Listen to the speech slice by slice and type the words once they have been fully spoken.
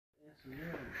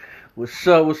What's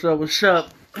up? What's up? What's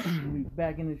up? We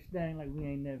back in this thing like we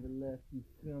ain't never left. You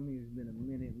feel me? It's been a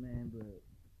minute, man, but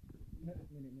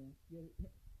minute, man. Get it?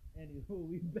 Anywho,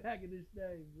 we back in this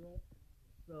thing, bro.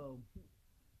 So,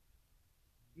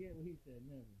 yeah, what he said,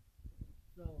 never.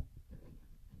 So,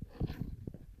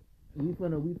 we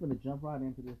finna jump right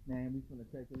into this thing. We finna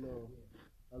take a little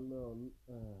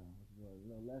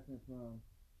lesson from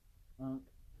Unc.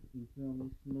 You feel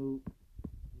me, Snoop?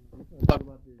 We're gonna talk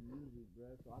about this music, bro.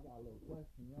 So I got a little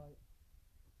question, right?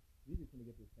 We just gonna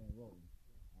get this thing rolling,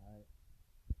 alright?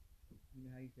 You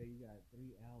know how you say you got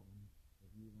 3 albums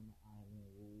if you on the island,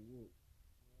 woo.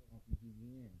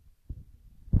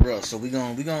 Bro, so we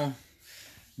gon'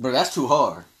 bro, that's too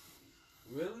hard.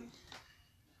 Really?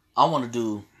 I wanna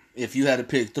do, if you had to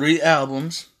pick 3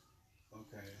 albums,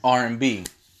 okay, R&B,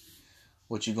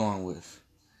 what you going with?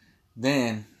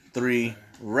 Then 3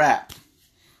 rap,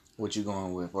 what you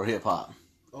going with? Or hip hop.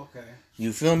 Okay.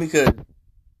 You feel me? Cause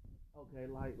okay,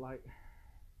 like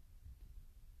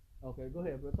okay, go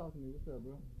ahead, bro. Talk to me. What's up,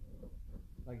 bro?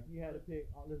 Like if you had to pick,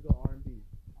 let's go R&B.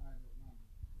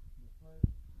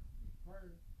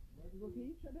 Bro, can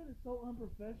you turn that? Is so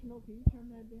unprofessional. Can you turn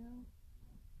that down?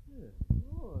 Good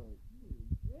Lord,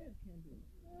 Red can do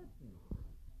nothing.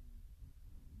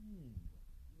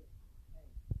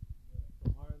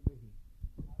 R&B.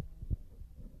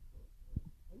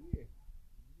 Oh yeah.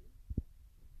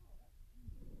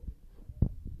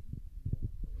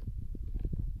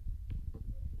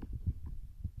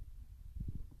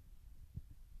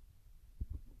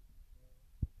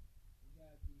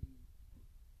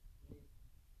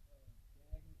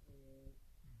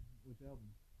 Which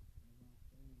album?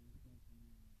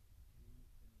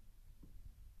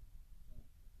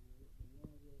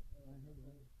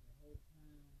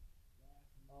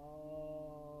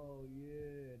 Oh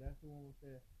yeah, that's the one with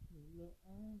that.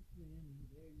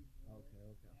 Okay,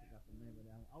 I forgot the name of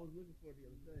that one. I was looking for it the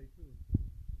other day too.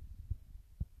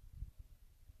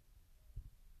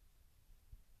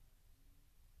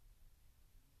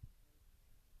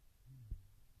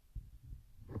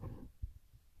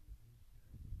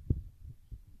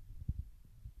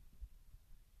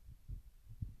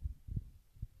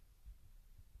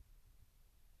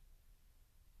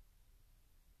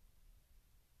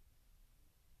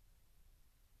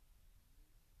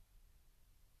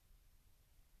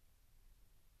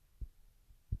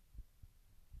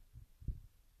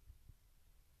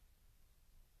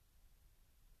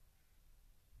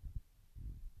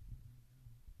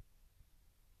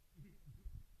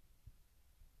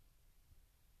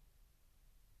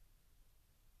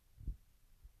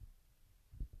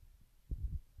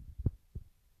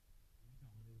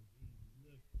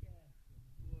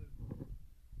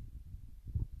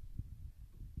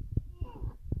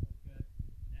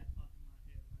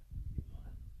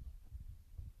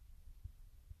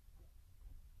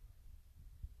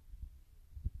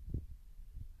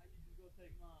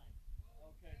 Take mine.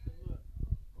 Okay, so look,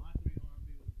 my 3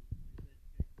 R&B was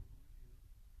Education 1 Hill.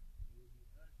 It would be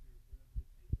Usher, bro, with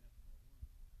A701.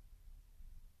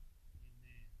 And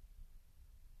then probably like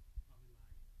Don Now, bro.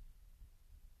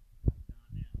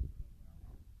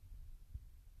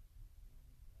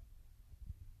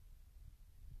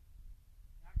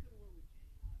 I could have went with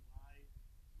Genuine Life.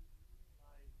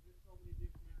 Like, there's so many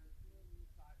different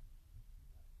types.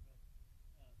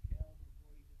 Kel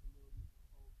before he did the little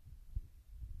folk.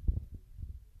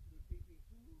 The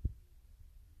PP2.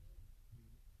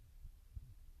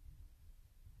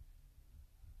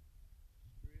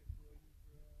 Script for you,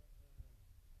 bro.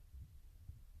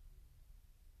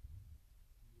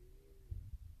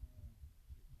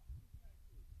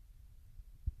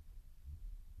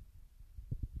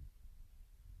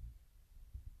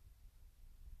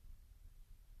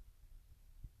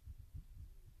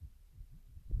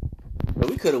 But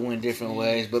we could have went different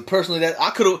ways. But personally, that I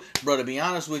could have, bro. To be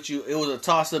honest with you, it was a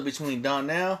toss up between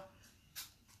Donnell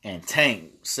and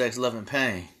Tank, Sex, Love, and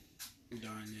Pain.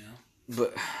 Darnell.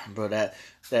 But bro, that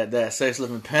Sex,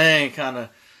 Love, and Pain kind of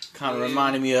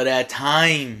reminded me of that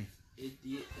time.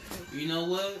 You know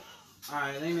what? All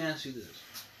right, let me ask you this: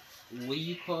 will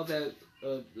you call that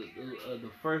the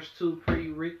first 2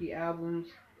 pre-Ricky albums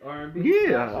R&B?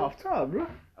 Yeah, off top, bro.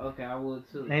 Okay, I would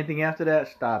too. Anything after that,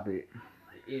 stop it.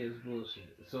 It is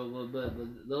bullshit. So, but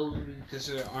those would be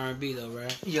considered R&B though,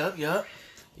 right? Yup. You know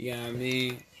what I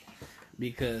mean?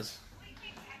 Because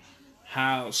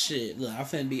how shit? Look, I'm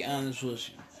finna be honest with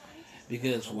you.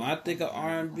 Because when I think of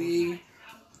R&B,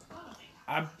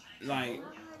 I like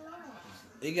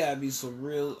it gotta be some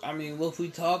real. I mean, what we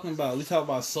talking about? We talk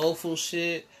about soulful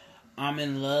shit. I'm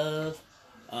in love.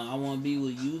 I want to be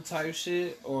with you type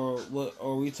shit, or what?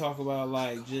 Or we talk about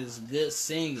like just good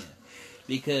singing.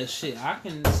 Because shit, I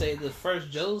can say the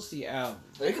first Jodeci album.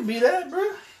 It could be that,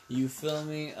 bro. You feel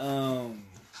me?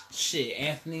 Shit,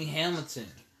 Anthony Hamilton,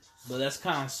 but that's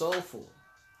kind of soulful.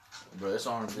 Bro, it's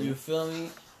R&B. You feel me?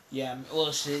 Yeah.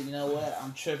 Well, shit. You know what?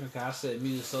 I'm tripping because I said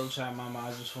music soul child mama. I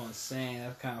just want to sing.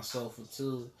 That's kind of soulful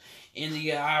too.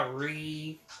 India, I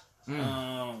read.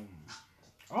 All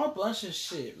bunch of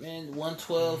shit, man.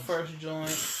 112 first joint.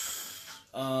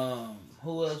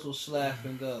 Who else will slap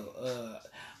and go?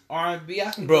 R&B.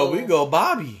 I can Bro, we go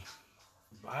Bobby.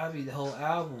 Bobby, the whole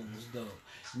album was dope.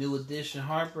 New Edition,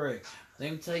 Heartbreak. Let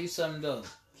me tell you something though.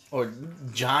 Or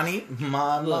Johnny,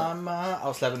 my. I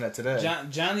was slapping that today.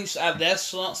 Johnny, that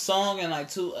song and like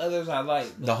two others I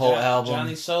like. The whole album.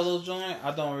 Johnny solo joint,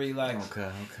 I don't really like.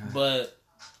 Okay. But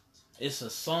it's a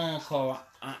song called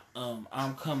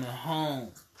 "I'm Coming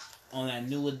Home" on that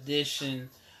New Edition,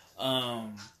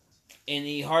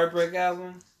 NE Heartbreak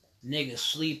album. Niggas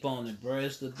sleep on it, bro.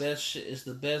 It's the best shit. It's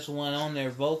the best one on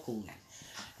there vocally.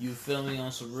 You feel me?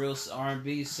 On some real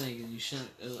R&B singing. You should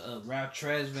rap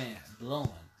trash band blowing.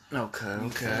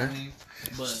 Okay.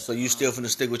 But, so you still finna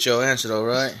stick with your answer though,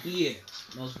 right? Yeah,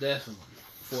 most definitely.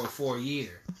 For a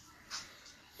year.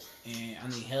 And I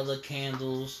need hella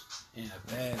candles and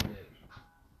a bad bitch.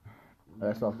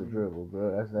 That's off the dribble,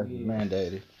 bro. That's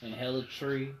mandated. And hella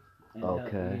tree. And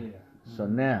okay. So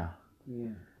now,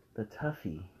 the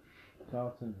toughie.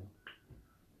 Talk to me.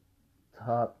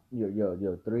 Top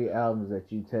your 3 albums that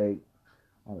you take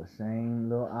on the same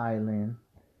little island.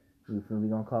 You feel we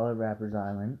gonna call it Rapper's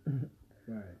Island.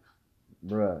 Right.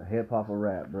 Bruh, hip hop or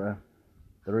rap, bruh.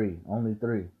 3. Only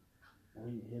 3.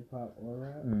 Only hip hop or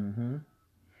rap? Mm-hmm.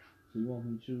 So you want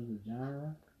me to choose a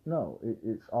genre? No,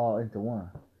 it's all into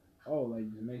one. Oh, like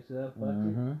just mix it up, fuck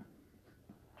it?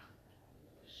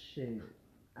 Shit.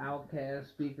 Outkast,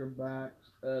 Speaker Box,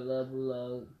 Love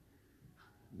Below.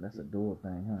 That's a dual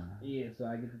thing, huh? Yeah, so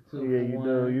I get the 2 Yeah,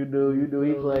 you do.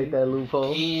 He played that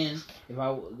loophole. And if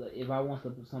I want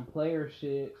some player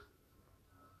shit,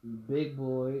 Big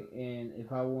Boy, and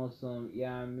if I want some,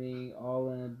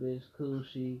 all in a bitch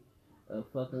coochie,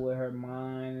 fucking with her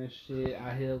mind and shit,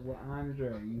 I hit up with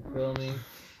Andre. You feel me?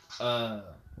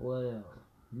 What else?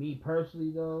 Me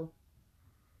personally though,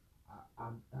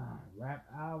 I rap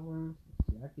albums.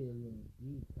 See, I get a little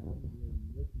deep. I really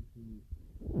listen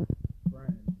to front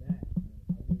and back.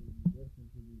 I really listen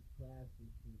to these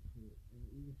classics and shit, and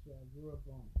even shit I grew up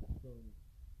on. So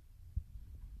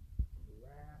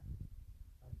rap.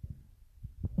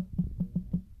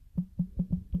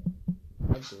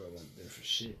 I grew up on different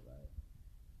shit, like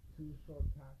Too Short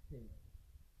Cocktail.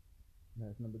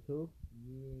 That's number 2?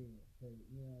 Yeah, cause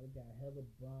it got hella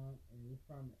bump, and it's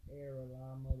from an era a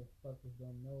lot of motherfuckers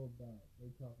don't know about.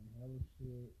 They talking hella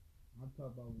shit. I'm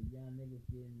talking about when young niggas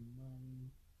getting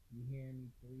money. You hearing me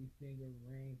 3-finger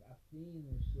rings? I seen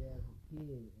this shit as a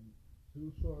kid, and Too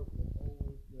Short was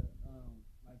always the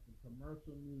like the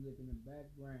commercial music in the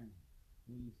background.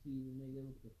 When you see the nigga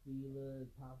with the feelers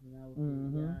popping out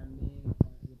with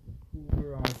with the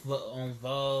cooler on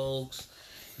Vogues.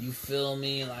 You feel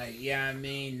me? Like,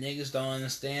 niggas don't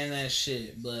understand that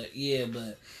shit. But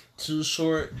Too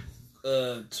Short,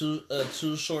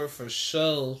 Too Short for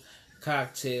show,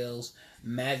 Cocktails,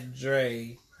 Mac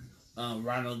Dre,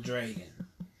 Ronald Reagan.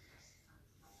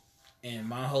 And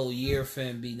my whole year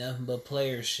finna be nothing but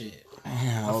player shit.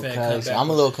 Okay, so I'm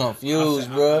a little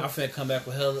confused, bro. I finna come back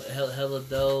with hella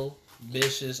dough,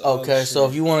 bitches. Okay, so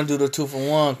if you want to do the 2 for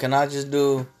 1, can I just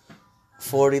do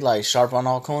 40 like sharp on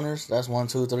all corners? That's 1,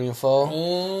 2, 3, and 4.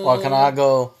 Or can I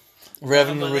go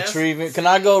revenue retrieving? Can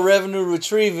I go revenue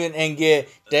retrieving and get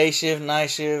day shift,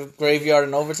 night shift, graveyard,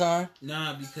 and overtime?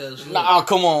 Nah, because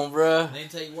come on, bro. Let me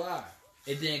tell you why.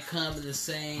 It didn't come in the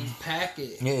same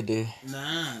package. Yeah, it did.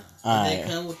 Nah, it didn't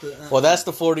come with the. Well, that's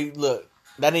the 40. Look,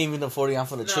 that ain't even the 40 I'm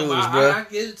finna choose, bro. I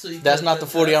give it to you. That's not the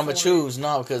 40 I'm gonna choose,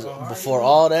 no, because before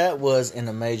all that was In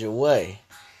a Major Way.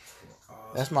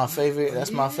 That's my favorite.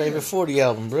 That's my favorite 40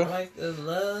 album, bro. I like the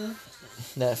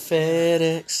love. That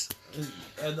FedEx.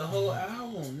 The whole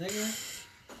album,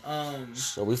 nigga.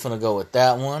 So we finna go with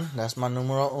that one. That's my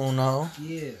numero uno.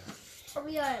 Yeah. What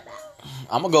we are about?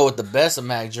 I'm gonna go with the best of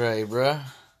Mac Dre, bro.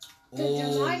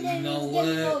 Oh, you know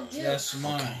what? That's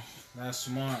smart. Okay. That's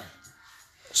smart.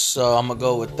 So I'm gonna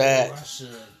go with that. I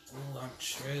should. I'm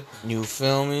tripping. You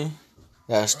feel me?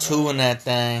 That's 2 in that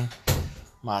thing.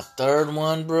 My third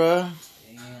one, bro.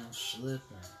 Damn, slipping.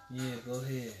 Yeah, go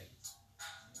ahead.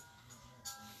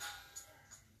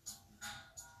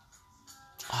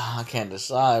 I can't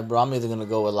decide, bro. I'm either gonna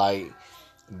go with like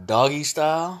Doggy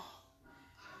Style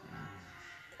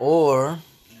or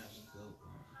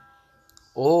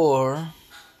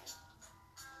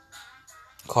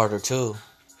Carter too.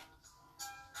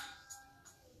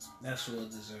 That's well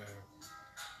deserved.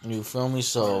 You feel me?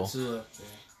 So Carter 2 up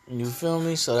there. you feel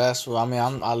me? So that's what I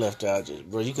mean. I left out just,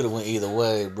 bro. You could have went either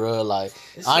way, bro. Like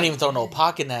It's I so didn't even throw no bad.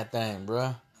 pocket in that thing,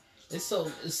 bro. It's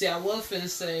so. See, I was finna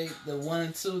say the 1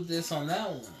 and 2 this on that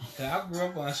one. Cause I grew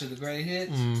up on that shit, the Great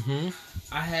Hits. Mm-hmm.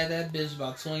 I had that bitch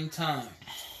about 20 times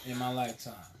in my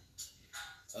lifetime.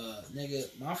 Nigga,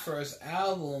 my first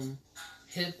album,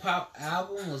 hip hop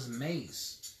album, was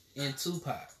Mace and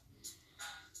Tupac.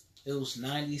 It was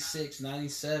 96,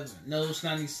 97. No, it was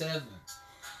 97.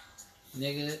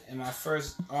 Nigga, and my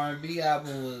first R&B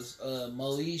album was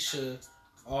Moesha,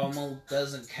 Almost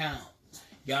Doesn't Count.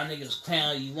 Y'all niggas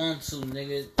clown you want to,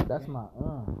 nigga. That's my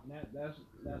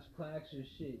That's classic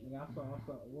shit. Nigga, I saw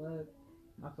what?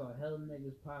 I saw hella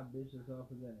niggas pop bitches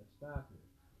off of that. Stop it.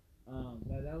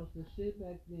 That was the shit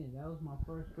back then. That was my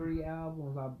first 3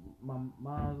 albums my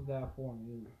mom's got for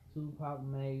me. It was Tupac,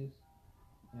 Mace,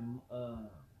 and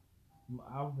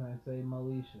I was gonna say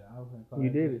Moesha. I was gonna call You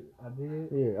did it. I did.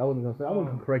 Yeah, I wasn't gonna say. I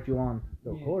wasn't gonna correct you on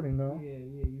the recording though. Yeah,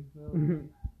 you feel me?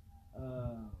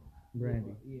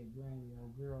 Brandy. Yeah, Brandy,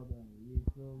 old girl though. You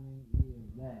feel me?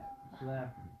 Yeah, that slap.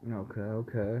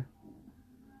 Okay.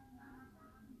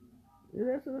 Yeah,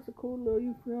 that's a cool little.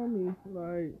 You feel me?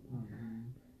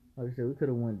 Like I said, we could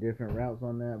have went different routes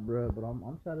on that, bro. But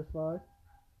I'm satisfied.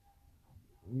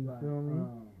 You feel me?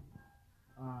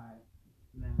 Alright,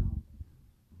 now,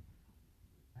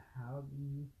 how do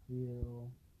you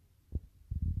feel?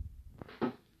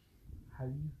 How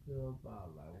do you feel about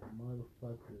like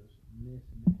motherfuckers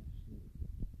mismatch shit?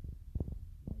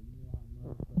 Like you know how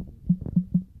motherfuckers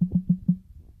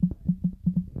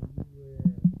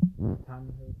everywhere.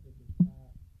 Tommy Hilfiger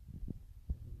top,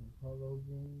 some polo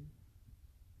jeans.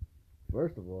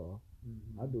 First of all,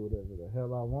 I do whatever the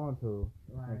hell I want to,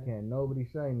 and can't nobody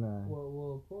say nothing.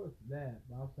 Well, of course that.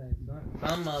 But I'm saying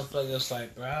some motherfuckers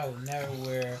like, bro, I would never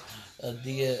wear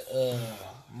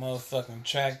motherfucking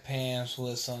track pants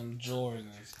with some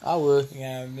Jordans. I would. You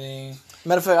know what I mean?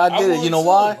 Matter of fact, I did it. You know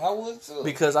why? I would too.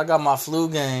 Because I got my flu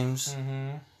games,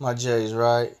 my J's,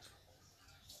 right?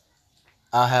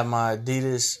 I have my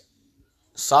Adidas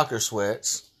soccer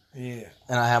sweats, Yeah.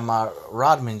 and I have my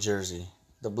Rodman jersey,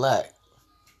 the black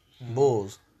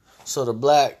Bulls. So the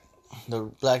black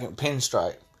and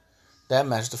pinstripe, that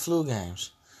matched the flu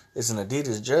games. It's an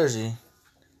Adidas jersey,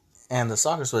 and the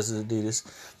soccer sweats is Adidas.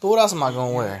 But what else am I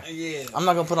gonna wear? Yeah. I'm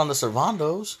not gonna put on the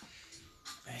Servandos.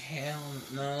 Hell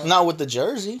no. Not with the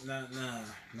jersey. No.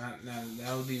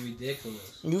 That would be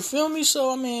ridiculous. You feel me?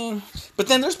 So I mean, but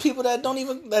then there's people that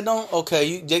don't.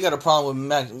 Okay, they got a problem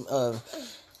with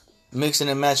mixing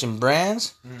and matching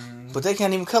brands, but they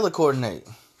can't even color coordinate.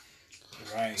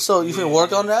 Right. So you can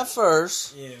work on that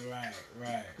first. Yeah.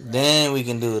 Right. Then we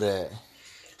can do that.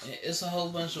 It's a whole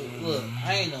bunch of look.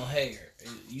 I ain't no hater.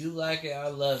 You like it, I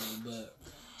love it, but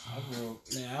I grew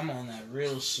up, man. I'm on that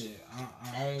real shit.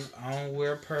 I don't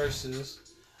wear purses.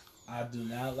 I do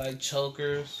not like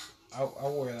chokers. I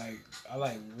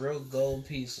like real gold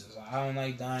pieces. I don't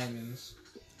like diamonds.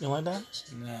 You like that?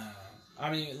 Nah.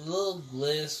 I mean, little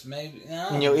gliss maybe.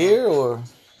 In your ear or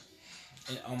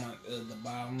on my the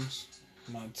bottoms,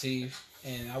 my teeth,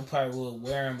 and I probably would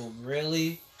wear them, but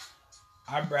really,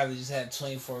 I'd rather just have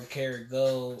 24 karat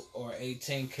gold or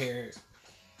 18 karat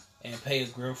and pay a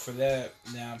grip for that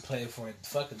than I pay for a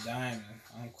fucking diamond.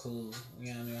 I'm cool.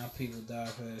 You know what I mean? My people die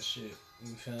for that shit.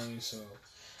 You feel me? So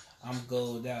I'm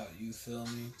gold out. You feel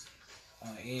me?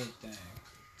 On anything.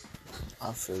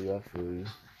 I feel you.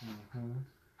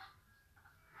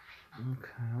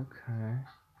 Okay.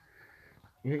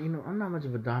 Yeah, you know, I'm not much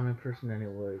of a diamond person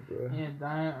anyway, bro. Yeah,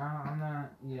 diamond. I'm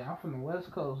not. Yeah, I'm from the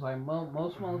West Coast. Like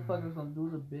most motherfuckers don't do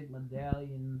the big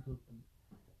medallions with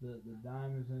the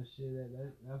diamonds and shit.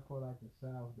 That's for like the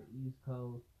South, the East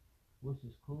Coast, which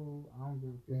is cool. I don't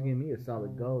do. Just give me a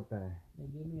solid gold thing. Yeah,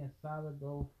 give me a solid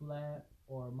gold flat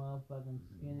or a motherfucking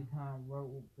skinny kind of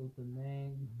rope with the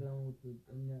name. You feel with the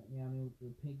you know what I mean, with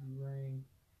the pinky ring.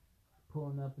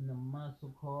 Pulling up in the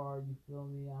muscle car, you feel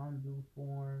me? I don't do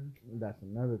foreign. That's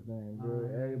another thing, bro.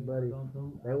 Everybody,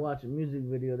 they watch a music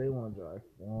video, they want to drive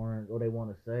foreign, or they want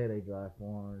to say they drive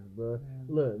foreign, bro.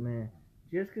 Look, man,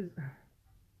 just because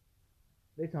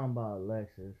they talking about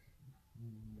Lexus,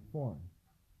 foreign,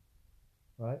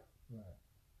 right?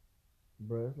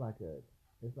 Bro, it's like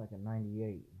a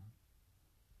 98.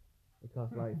 It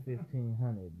costs like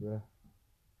 $1,500, bro.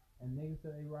 And niggas say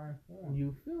they riding foreign.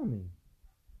 You feel me?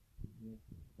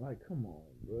 Like, come on,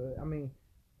 bro. I mean,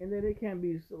 and then it can't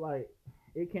be so, like,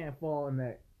 it can't fall in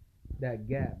that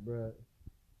gap, bro.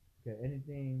 Okay,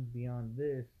 anything beyond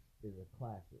this is a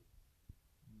classic.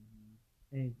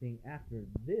 anything after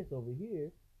this over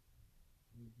here,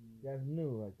 that's new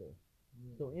right there.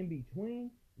 So in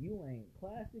between, you ain't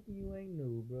classic and you ain't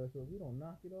new, bro. So if you don't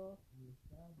knock it off,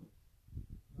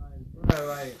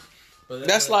 But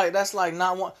that's like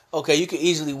not one. Okay, you could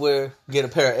easily get a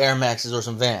pair of Air Maxes or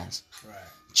some Vans. Right.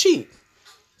 Cheap.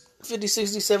 50,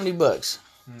 60, 70 bucks.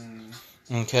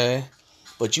 Okay?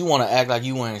 But you want to act like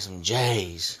you wearing some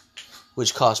J's,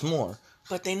 which cost more.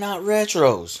 But they not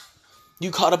retros.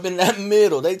 You caught up in that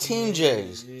middle. They Team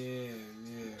J's. Yeah.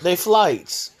 They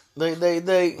flights.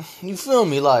 They you feel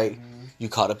me? Like, you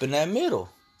caught up in that middle.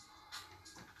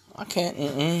 I can't,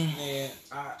 Yeah,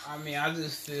 I mean, I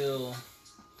just feel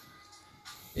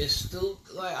it's still,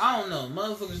 like, I don't know.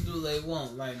 Motherfuckers do what they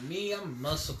want. Like, me, I'm a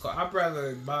muscle car. I'd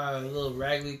rather buy a little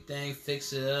raggedy thing,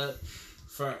 fix it up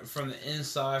from the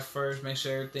inside first, make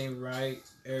sure everything right,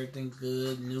 everything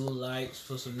good, new lights,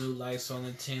 put some new lights on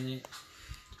the tenant,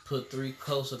 put 3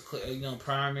 coats of clear,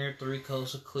 primer, 3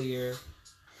 coats of clear,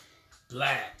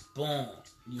 black, boom.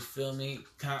 You feel me?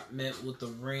 Compliment with the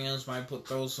rims. Might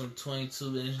throw some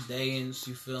 22-inch Dayans.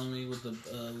 You feel me? With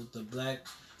the black,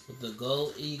 with the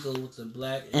gold eagle, with the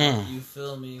black. You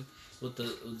feel me? With the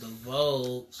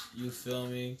Vogues. You feel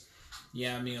me?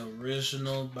 Yeah, I mean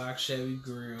original box Chevy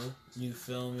grill. You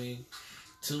feel me?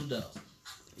 2 dope.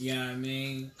 You know what I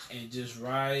mean? And just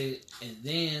ride it. And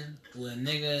then when a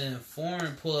nigga in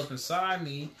foreign pull up inside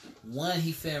me, one,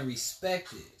 he finna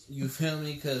respect it. You feel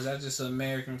me? Because that's just an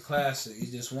American classic.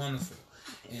 It's just wonderful.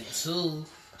 And 2,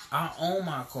 I own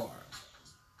my car.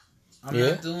 I'm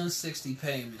not doing 60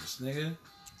 payments, nigga.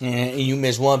 And you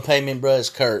miss one payment, bro, it's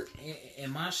Kurt.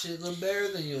 And my shit look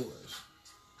better than yours.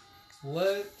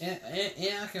 What? And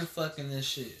I can fuck in this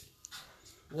shit.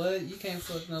 What? You can't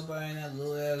fuck nobody in that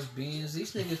little ass Benz.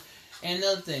 These niggas. And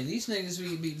another thing, these niggas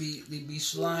be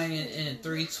sliding in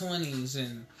 320s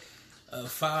and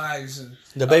 5s and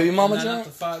the baby mama joint.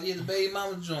 The baby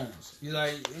mama joints. You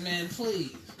like, man,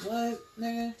 please, what,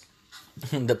 nigga?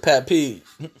 The Pat P.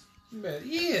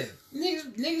 Yeah,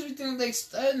 niggas be thinking they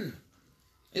studying.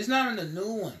 It's not in the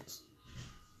new ones.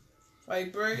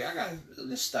 Like, bro,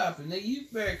 let's stop it, nigga. You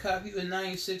better copy a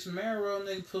 96 Camaro,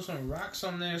 nigga. Put some rocks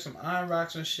on there, some iron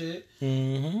rocks and shit.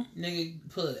 Nigga,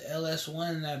 put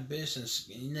LS1 in that bitch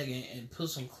and put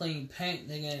some clean paint,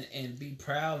 nigga, and be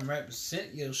proud and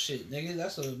represent your shit, nigga.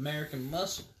 That's an American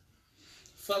muscle.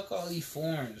 Fuck all these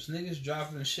foreigners. Niggas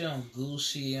dropping shit on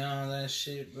Gucci and all that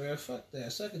shit, bro. Fuck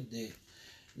that. Suck a dick.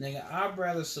 Nigga, I'd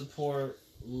rather support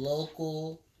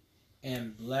local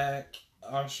and black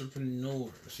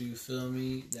entrepreneurs, you feel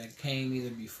me, that came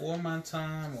either before my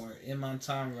time or in my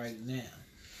time right now.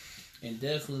 And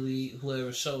definitely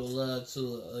whoever showed love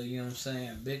to you know what I'm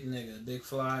saying, big nigga, big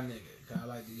fly nigga. I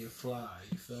like to get fly,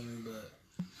 you feel me? But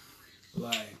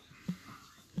like,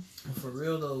 for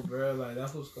real though, bro, like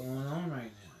that's what's going on right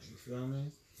now, you feel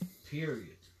me?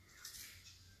 Period.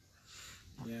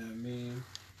 Yeah, I mean,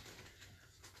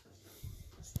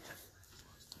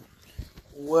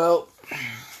 well,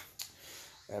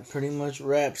 that pretty much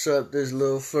wraps up this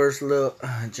first little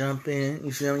jump in.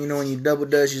 You feel me? You know when you double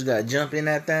dutch, you just gotta jump in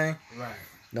that thing. right.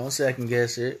 Don't second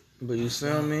guess it. But you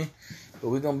feel me? But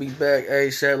we gonna be back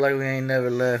ASAP like we ain't never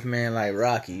left, man. Like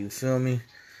Rocky, you feel me?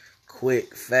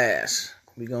 Quick, fast.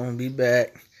 We gonna be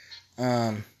back.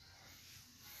 Yeah,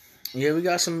 we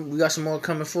got some more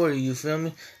coming for you. You feel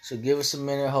me? So give us a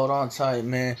minute. Hold on tight,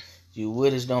 man. You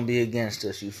with us, don't be against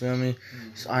us. You feel me?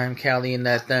 So I am Cali in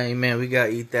that thing, man. We got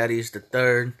Eat Thaddeus the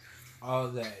third. All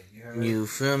that. You heard? You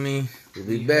feel me? We'll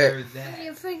be back. Heard that.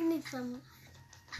 You're freaking me from